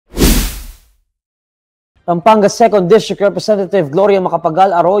Pampanga's 2nd District Representative Gloria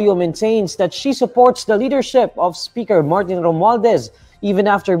Macapagal-Arroyo maintains that she supports the leadership of Speaker Martin Romualdez even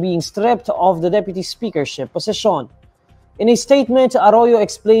after being stripped of the deputy speakership position. In a statement, Arroyo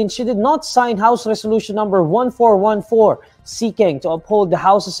explained she did not sign House Resolution number 1414 seeking to uphold the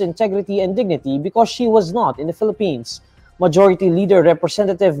House's integrity and dignity because she was not in the Philippines. Majority Leader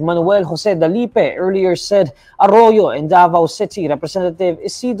Representative Manuel Jose Dalipe earlier said Arroyo and Davao City Representative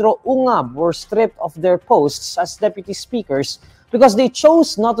Isidro Ungab were stripped of their posts as deputy speakers because they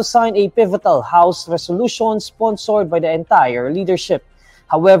chose not to sign a pivotal House resolution sponsored by the entire leadership.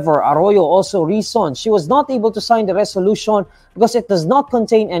 However, Arroyo also reasoned she was not able to sign the resolution because it does not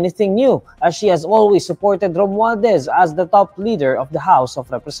contain anything new, as she has always supported Romualdez as the top leader of the House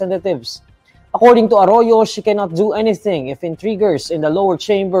of Representatives. According to Arroyo, she cannot do anything if intriguers in the lower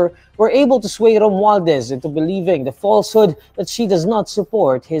chamber were able to sway Romualdez into believing the falsehood that she does not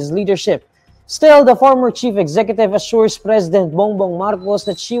support his leadership. Still, the former chief executive assures President Bongbong Marcos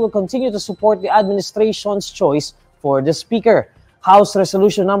that she will continue to support the administration's choice for the speaker. House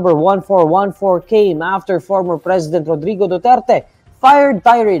Resolution number 1414 came after former President Rodrigo Duterte fired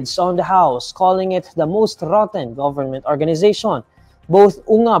tirades on the House, calling it the most rotten government organization. Both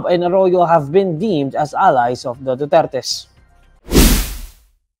Ungab and Arroyo have been deemed as allies of the Dutertes.